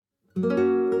A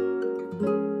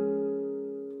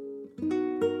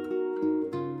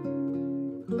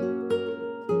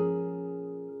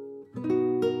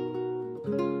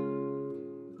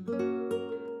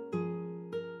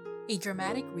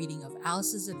dramatic reading of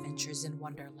Alice's Adventures in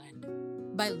Wonderland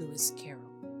by Lewis Carroll.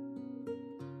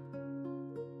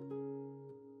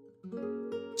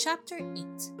 Chapter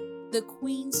 8: The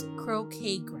Queen's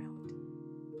Croquet Ground.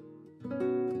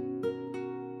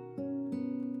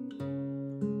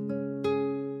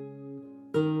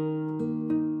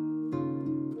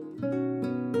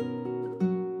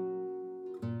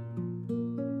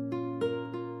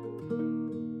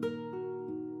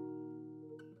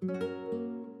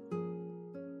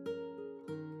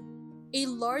 A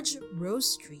large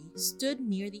rose tree stood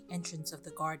near the entrance of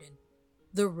the garden.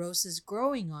 The roses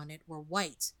growing on it were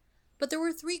white, but there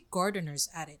were 3 gardeners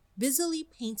at it, busily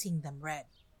painting them red.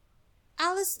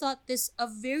 Alice thought this a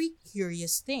very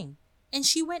curious thing, and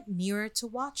she went nearer to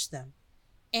watch them.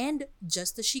 And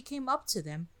just as she came up to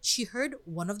them, she heard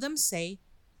one of them say,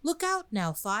 "Look out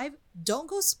now, Five, don't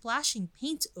go splashing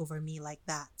paint over me like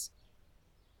that."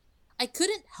 "I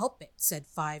couldn't help it," said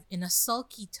Five in a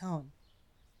sulky tone.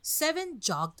 7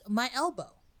 jogged my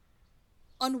elbow.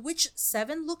 On which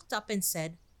 7 looked up and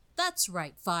said, "That's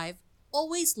right, 5,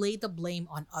 always lay the blame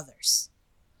on others."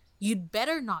 "You'd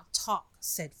better not talk,"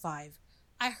 said 5.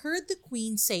 "I heard the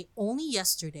Queen say only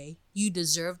yesterday you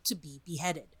deserved to be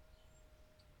beheaded."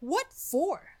 "What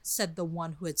for?" said the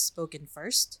one who had spoken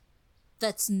first.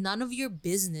 "That's none of your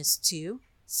business too,"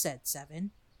 said 7.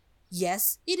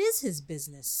 "Yes, it is his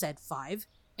business," said 5,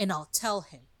 "and I'll tell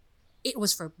him. It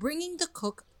was for bringing the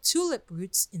cook tulip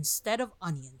roots instead of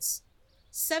onions."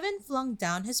 7 flung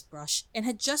down his brush and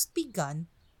had just begun,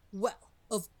 well,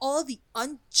 of all the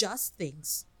unjust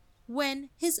things, when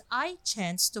his eye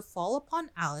chanced to fall upon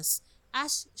Alice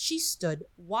as she stood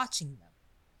watching them.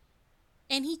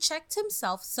 And he checked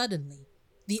himself suddenly.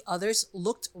 The others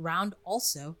looked round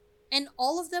also, and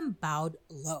all of them bowed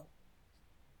low.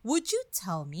 "Would you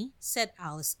tell me," said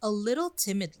Alice a little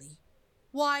timidly,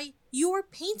 "why you were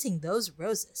painting those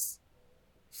roses?"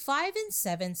 5 and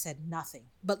 7 said nothing,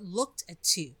 but looked at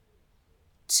 2.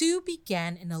 2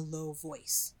 began in a low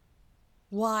voice.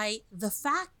 "Why, the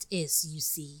fact is, you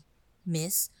see,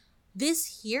 miss,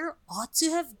 this here ought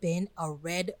to have been a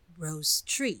red rose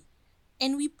tree,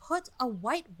 and we put a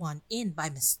white one in by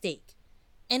mistake,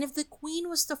 and if the Queen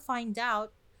was to find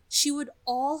out, she would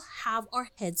all have our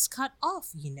heads cut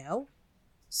off, you know.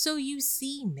 So you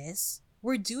see, miss,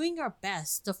 we're doing our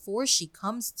best afore she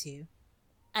comes to."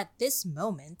 At this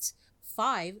moment,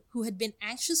 5, who had been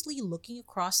anxiously looking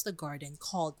across the garden,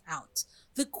 called out,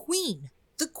 "The Queen!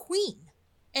 The Queen!"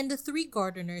 And the 3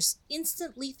 gardeners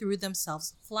instantly threw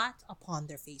themselves flat upon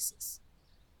their faces.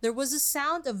 There was a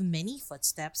sound of many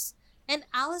footsteps, and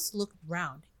Alice looked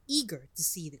round, eager to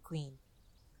see the Queen.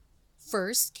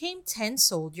 First came 10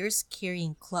 soldiers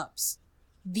carrying clubs.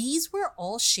 These were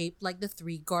all shaped like the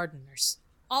 3 gardeners,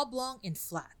 oblong and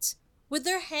flat, with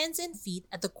their hands and feet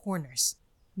at the corners.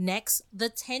 Next, the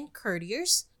 10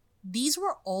 courtiers. These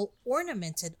were all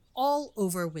ornamented all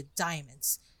over with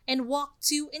diamonds, and walked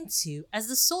 2 and 2 as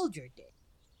the soldier did.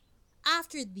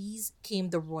 After these came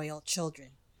the royal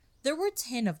children. There were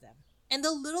 10 of them, and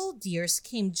the little dears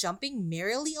came jumping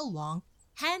merrily along,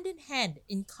 hand in hand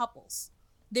in couples.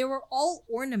 They were all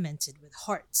ornamented with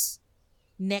hearts.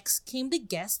 Next came the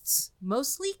guests,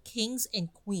 mostly kings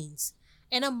and queens,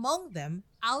 and among them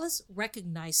Alice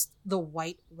recognized the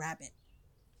White Rabbit.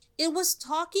 It was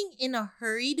talking in a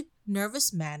hurried,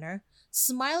 nervous manner,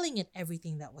 smiling at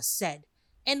everything that was said,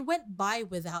 and went by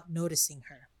without noticing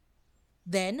her.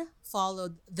 Then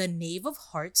followed the Knave of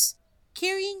Hearts,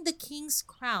 carrying the king's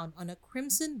crown on a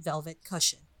crimson velvet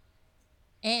cushion.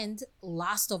 And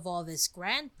last of all this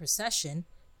grand procession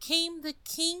came the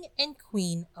King and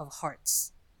Queen of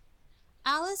Hearts.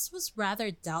 Alice was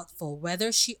rather doubtful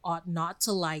whether she ought not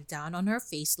to lie down on her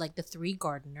face like the 3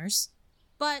 gardeners,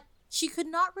 but she could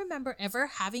not remember ever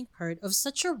having heard of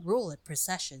such a rule at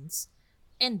processions.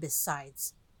 And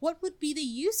besides, what would be the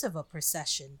use of a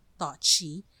procession, thought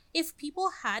she, if people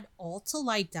had all to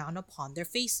lie down upon their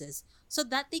faces so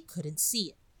that they couldn't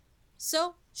see it?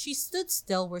 So she stood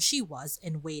still where she was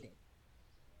and waited.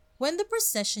 When the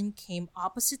procession came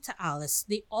opposite to Alice,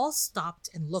 they all stopped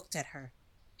and looked at her,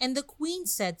 and the Queen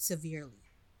said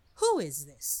severely, "Who is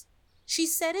this?" She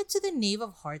said it to the Knave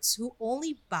of Hearts, who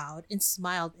only bowed and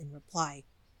smiled in reply.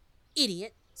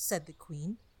 "Idiot," said the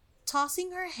Queen,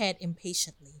 tossing her head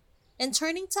impatiently, and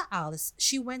turning to Alice,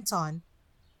 she went on,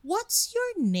 "What's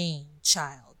your name,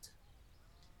 child?"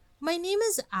 "My name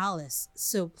is Alice,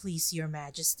 so please your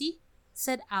Majesty,"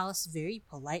 said Alice very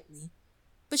politely.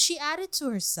 But she added to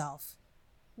herself,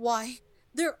 "Why,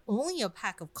 they're only a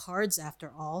pack of cards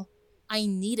after all. I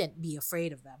needn't be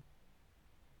afraid of them."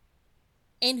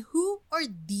 "And who are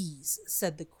these?"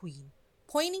 said the queen,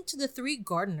 pointing to the three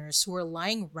gardeners who were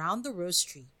lying round the rose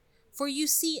tree. For you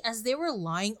see, as they were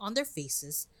lying on their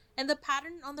faces, and the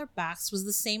pattern on their backs was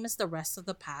the same as the rest of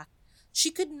the pack, she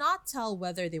could not tell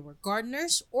whether they were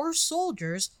gardeners or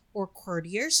soldiers or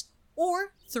courtiers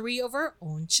or three of her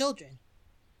own children.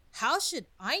 "How should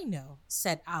I know?"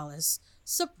 said Alice,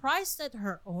 surprised at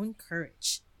her own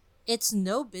courage. "It's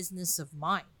no business of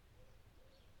mine."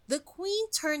 The queen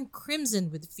turned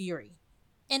crimson with fury,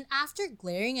 and after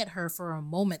glaring at her for a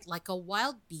moment like a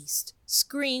wild beast,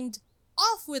 screamed,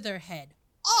 "Off with her head!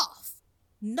 Off!"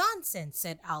 "Nonsense,"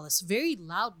 said Alice very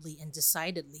loudly and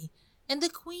decidedly, and the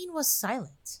queen was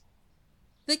silent.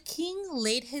 The king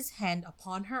laid his hand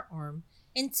upon her arm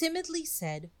and timidly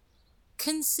said,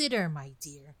 "Consider, my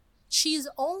dear, she is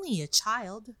only a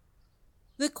child."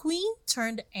 The queen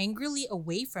turned angrily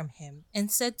away from him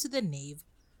and said to the knave,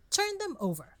 "Turn them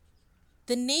over."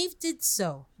 The knave did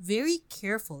so, very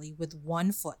carefully with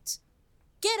one foot.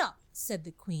 "Get up," said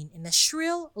the queen in a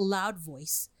shrill, loud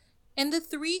voice, and the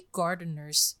three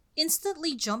gardeners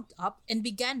instantly jumped up and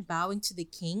began bowing to the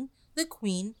king, the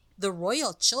queen, the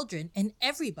royal children, and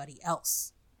everybody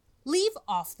else. "Leave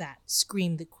off that,"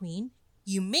 screamed the queen.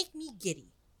 "You make me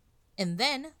giddy." And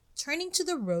then, turning to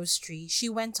the rose tree, she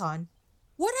went on,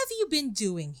 "What have you been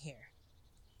doing here?"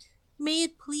 "May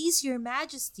it please your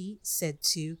majesty," said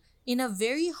two, in a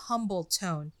very humble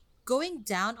tone, going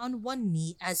down on one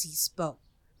knee as he spoke.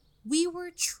 "We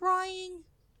were trying—"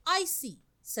 "I see,"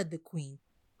 said the queen,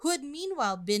 who had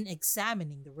meanwhile been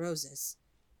examining the roses.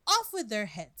 "Off with their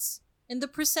heads," and the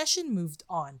procession moved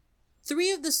on,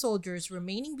 three of the soldiers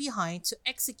remaining behind to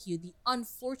execute the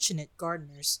unfortunate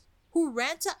gardeners, who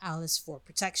ran to Alice for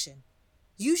protection.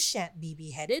 "You shan't be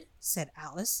beheaded," said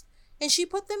Alice, and she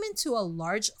put them into a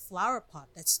large flower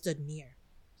pot that stood near.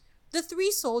 The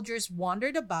three soldiers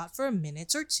wandered about for a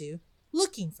minute or two,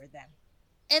 looking for them,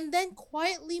 and then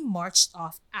quietly marched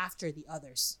off after the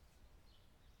others.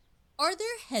 "Are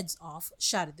their heads off?"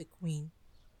 shouted the queen.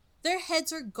 "Their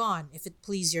heads are gone, if it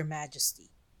please your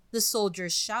majesty," the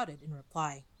soldiers shouted in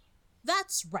reply.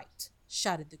 "That's right,"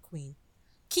 shouted the queen.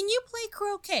 "Can you play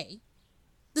croquet?"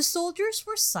 The soldiers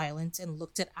were silent and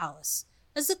looked at Alice,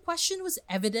 as the question was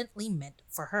evidently meant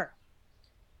for her.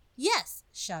 "Yes,"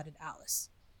 shouted Alice.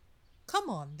 "Come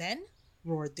on, then,"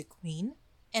 roared the queen,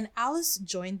 and Alice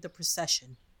joined the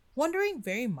procession, wondering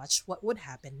very much what would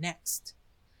happen next.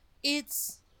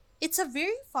 It's a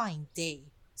very fine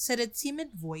day," said a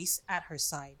timid voice at her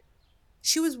side.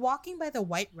 She was walking by the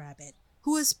white rabbit,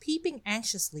 who was peeping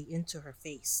anxiously into her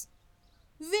face.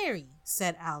 "Very,"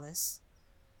 said Alice.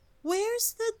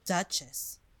 "Where's the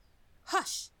Duchess?"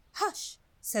 "Hush, hush,"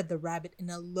 said the rabbit in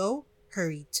a low,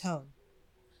 hurried tone.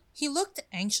 He looked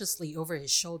anxiously over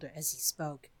his shoulder as he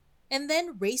spoke, and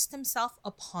then raised himself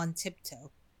upon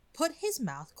tiptoe, put his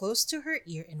mouth close to her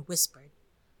ear and whispered,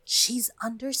 "She's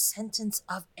under sentence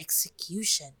of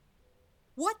execution."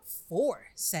 "What for?"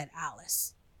 said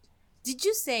Alice. "Did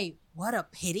you say, 'What a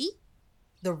pity'?"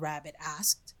 the rabbit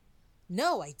asked.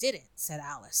 "No, I didn't," said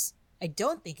Alice. "I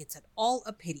don't think it's at all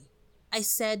a pity. I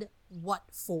said,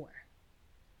 'What for?'"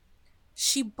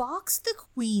 "She boxed the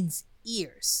queen's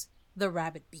ears," the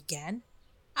rabbit began.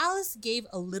 Alice gave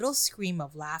a little scream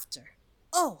of laughter.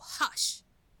 "Oh, hush!"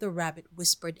 the rabbit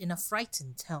whispered in a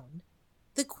frightened tone.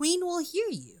 "The queen will hear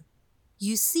you.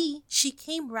 You see, she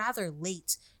came rather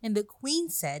late, and the queen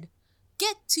said—"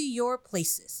 "Get to your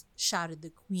places," shouted the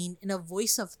queen in a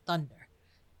voice of thunder,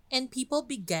 and people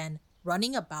began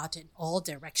running about in all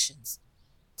directions,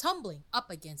 tumbling up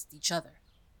against each other.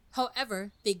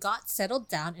 However, they got settled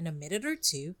down in a minute or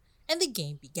two, and the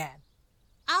game began.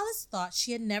 Alice thought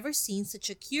she had never seen such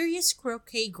a curious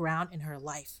croquet ground in her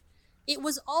life. It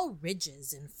was all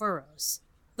ridges and furrows.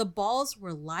 The balls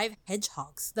were live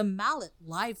hedgehogs, the mallet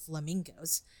live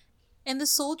flamingos, and the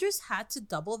soldiers had to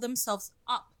double themselves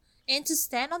up and to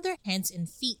stand on their hands and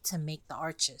feet to make the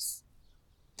arches.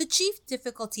 The chief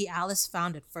difficulty Alice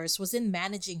found at first was in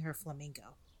managing her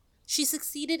flamingo. She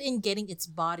succeeded in getting its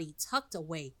body tucked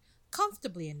away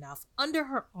comfortably enough under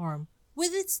her arm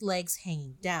with its legs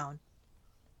hanging down.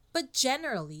 But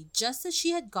generally, just as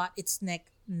she had got its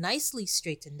neck nicely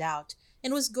straightened out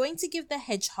and was going to give the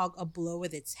hedgehog a blow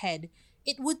with its head,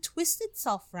 it would twist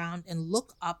itself round and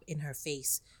look up in her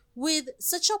face with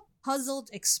such a puzzled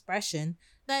expression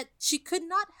that she could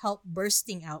not help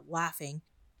bursting out laughing.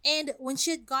 And when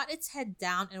she had got its head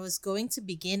down and was going to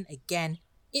begin again,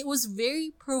 it was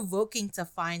very provoking to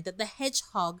find that the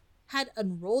hedgehog had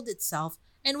unrolled itself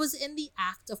and was in the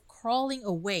act of crawling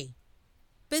away.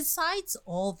 Besides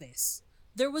all this,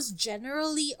 there was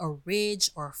generally a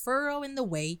ridge or furrow in the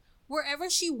way wherever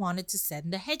she wanted to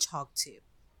send the hedgehog to.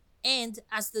 And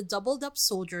as the doubled up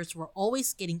soldiers were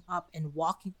always getting up and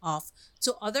walking off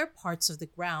to other parts of the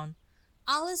ground,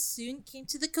 Alice soon came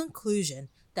to the conclusion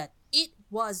that it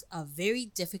was a very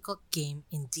difficult game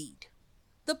indeed.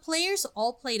 The players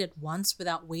all played at once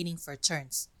without waiting for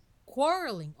turns,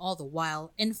 quarreling all the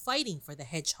while and fighting for the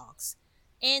hedgehogs.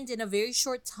 And in a very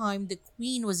short time the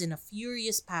queen was in a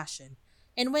furious passion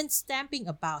and went stamping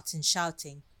about and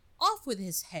shouting, "Off with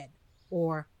his head,"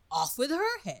 or "Off with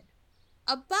her head,"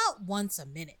 about once a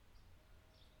minute.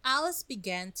 Alice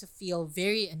began to feel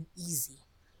very uneasy.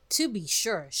 To be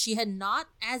sure, she had not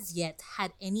as yet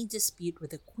had any dispute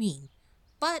with the queen,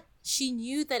 but she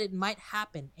knew that it might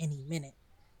happen any minute.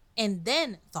 And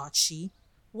then, thought she,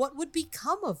 what would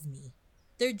become of me?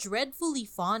 They're dreadfully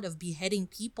fond of beheading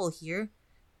people here.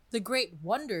 The great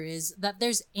wonder is that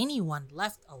there's anyone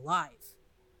left alive.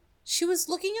 She was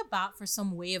looking about for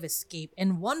some way of escape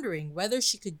and wondering whether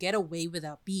she could get away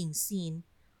without being seen,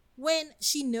 when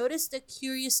she noticed a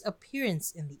curious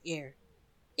appearance in the air.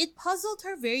 It puzzled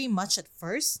her very much at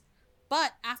first,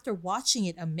 but after watching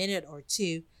it a minute or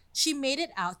two, she made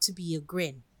it out to be a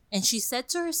grin, and she said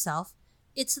to herself,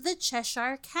 "It's the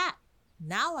Cheshire Cat.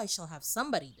 Now I shall have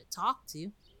somebody to talk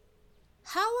to."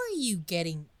 "How are you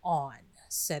getting on?"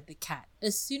 said the cat,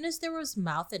 as soon as there was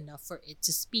mouth enough for it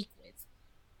to speak with.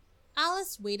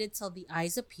 Alice waited till the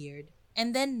eyes appeared,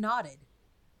 and then nodded.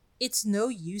 "It's no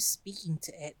use speaking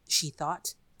to it," she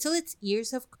thought, "till its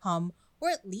ears have come, or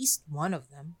at least one of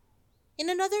them." In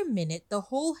another minute the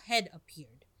whole head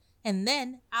appeared, and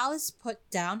then Alice put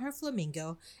down her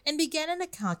flamingo and began an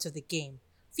account of the game,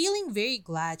 feeling very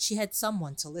glad she had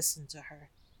someone to listen to her.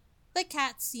 The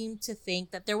cat seemed to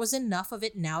think that there was enough of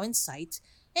it now in sight,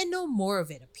 and no more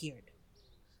of it appeared.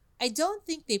 "I don't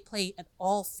think they play at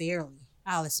all fairly,"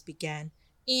 Alice began,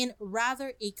 in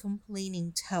rather a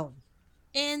complaining tone.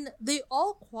 "And they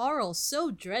all quarrel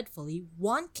so dreadfully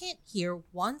one can't hear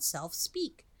oneself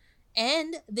speak.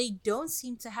 And they don't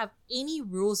seem to have any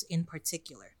rules in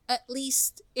particular. At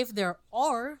least, if there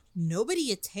are,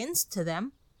 nobody attends to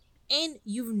them. And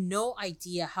you've no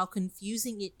idea how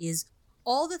confusing it is,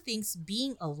 all the things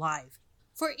being alive.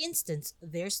 For instance,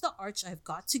 there's the arch I've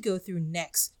got to go through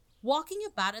next, walking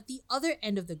about at the other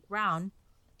end of the ground,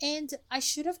 and I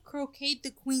should have croqueted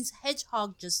the queen's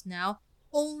hedgehog just now,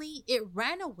 only it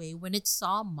ran away when it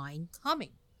saw mine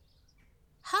coming."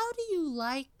 "How do you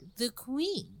like the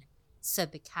queen?"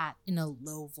 said the cat in a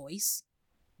low voice.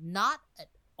 "Not at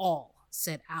all,"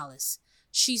 said Alice.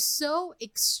 "She's so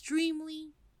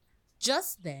extremely—"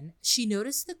 Just then she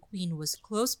noticed the queen was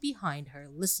close behind her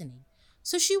listening,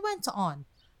 so she went on,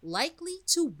 likely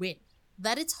to win,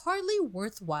 that it's hardly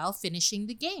worthwhile finishing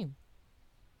the game.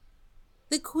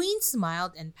 The queen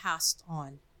smiled and passed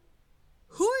on.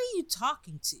 "Who are you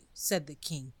talking to?" said the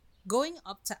king, going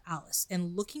up to Alice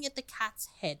and looking at the cat's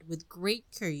head with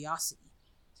great curiosity.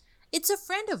 "It's a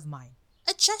friend of mine,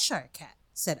 a Cheshire cat,"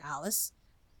 said Alice.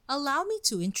 "Allow me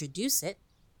to introduce it."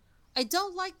 "I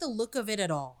don't like the look of it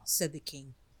at all," said the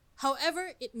king.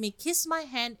 "However, it may kiss my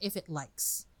hand if it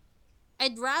likes."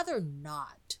 "I'd rather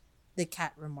not," the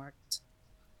cat remarked.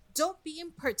 "Don't be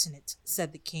impertinent,"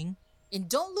 said the king, "and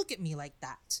don't look at me like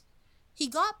that." He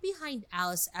got behind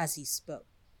Alice as he spoke.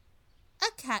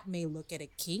 "A cat may look at a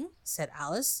king," said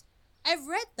Alice. "I've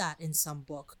read that in some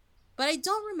book, but I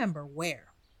don't remember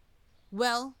where."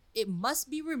 "Well, it must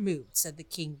be removed," said the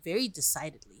king very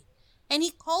decidedly, and he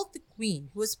called the queen,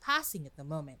 who was passing at the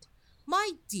moment.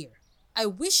 "My dear, I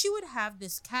wish you would have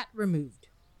this cat removed."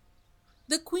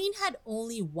 The queen had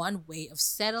only one way of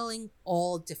settling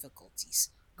all difficulties,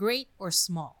 great or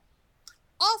small.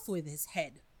 "Off with his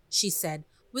head," she said,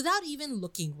 without even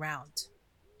looking round.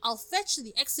 "I'll fetch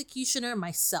the executioner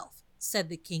myself," said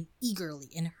the king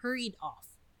eagerly, and hurried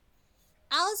off.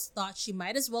 Alice thought she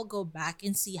might as well go back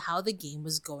and see how the game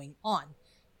was going on,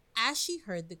 as she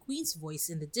heard the queen's voice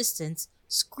in the distance,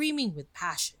 screaming with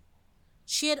passion.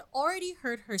 She had already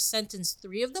heard her sentence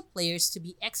 3 of the players to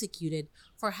be executed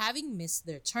for having missed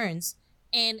their turns,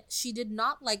 and she did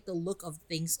not like the look of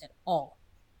things at all,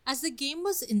 as the game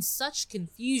was in such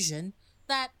confusion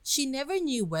that she never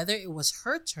knew whether it was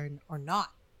her turn or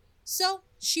not. So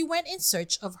she went in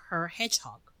search of her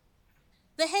hedgehog.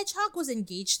 The hedgehog was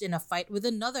engaged in a fight with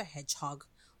another hedgehog,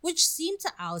 which seemed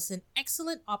to Alice an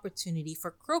excellent opportunity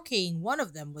for croqueting one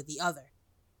of them with the other.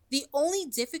 The only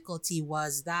difficulty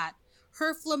was that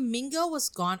her flamingo was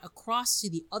gone across to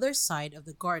the other side of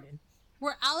the garden,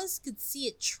 where Alice could see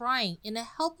it trying in a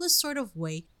helpless sort of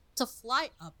way to fly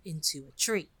up into a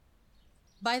tree.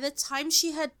 By the time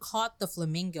she had caught the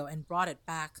flamingo and brought it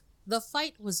back, the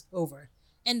fight was over,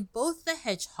 and both the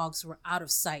hedgehogs were out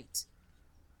of sight.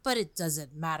 But it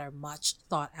doesn't matter much,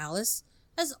 thought Alice,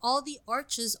 as all the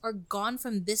arches are gone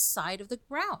from this side of the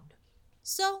ground.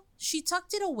 So she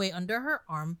tucked it away under her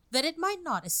arm that it might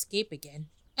not escape again,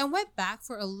 and went back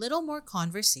for a little more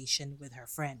conversation with her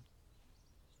friend.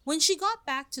 When she got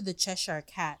back to the Cheshire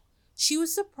Cat, she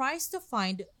was surprised to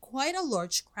find quite a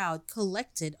large crowd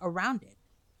collected around it.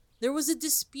 There was a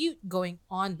dispute going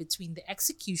on between the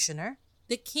executioner,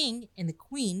 the king, and the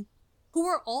queen, who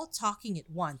were all talking at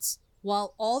once,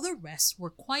 while all the rest were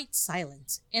quite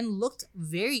silent and looked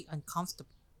very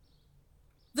uncomfortable.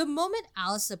 The moment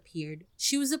Alice appeared,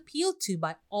 she was appealed to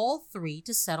by all three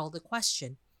to settle the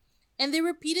question, and they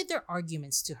repeated their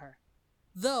arguments to her.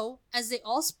 Though, as they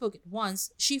all spoke at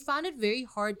once, she found it very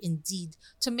hard indeed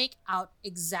to make out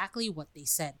exactly what they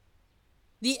said.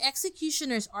 The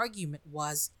executioner's argument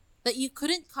was that you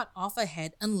couldn't cut off a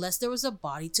head unless there was a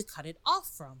body to cut it off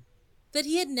from, that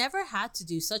he had never had to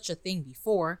do such a thing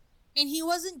before, and he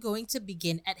wasn't going to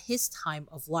begin at his time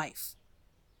of life.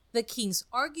 The king's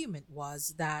argument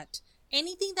was that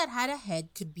anything that had a head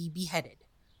could be beheaded,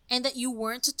 and that you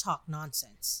weren't to talk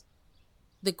nonsense.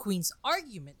 The queen's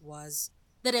argument was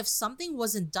that if something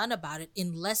wasn't done about it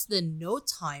in less than no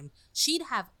time, she'd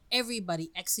have everybody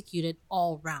executed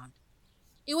all round.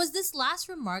 It was this last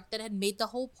remark that had made the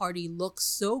whole party look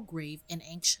so grave and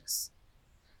anxious.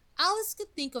 Alice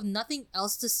could think of nothing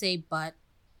else to say but,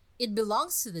 "It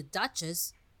belongs to the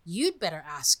Duchess. You'd better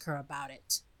ask her about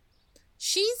it."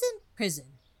 "She's in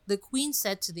prison," the queen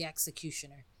said to the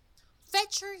executioner.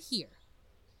 "Fetch her here."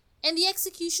 And the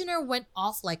executioner went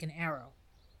off like an arrow.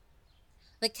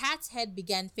 The cat's head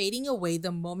began fading away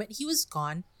the moment he was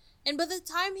gone, and by the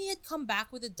time he had come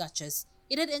back with the Duchess,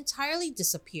 it had entirely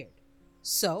disappeared.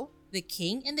 So, the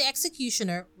king and the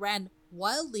executioner ran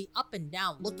wildly up and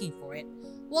down looking for it,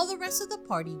 while the rest of the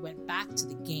party went back to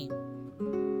the game.